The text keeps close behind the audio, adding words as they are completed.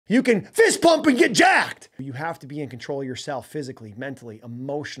You can fist pump and get jacked. You have to be in control of yourself physically, mentally,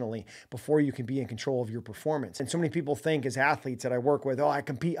 emotionally before you can be in control of your performance. And so many people think as athletes that I work with, oh, I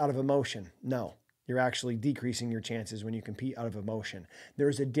compete out of emotion. No, you're actually decreasing your chances when you compete out of emotion.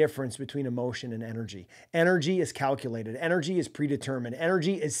 There's a difference between emotion and energy. Energy is calculated. Energy is predetermined.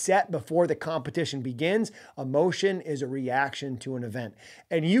 Energy is set before the competition begins. Emotion is a reaction to an event.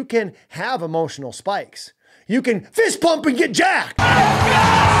 And you can have emotional spikes. You can fist pump and get jacked.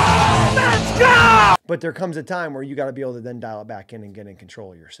 Let's go! But there comes a time where you got to be able to then dial it back in and get in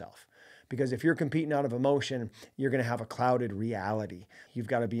control of yourself. Because if you're competing out of emotion, you're going to have a clouded reality. You've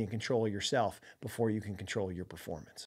got to be in control of yourself before you can control your performance.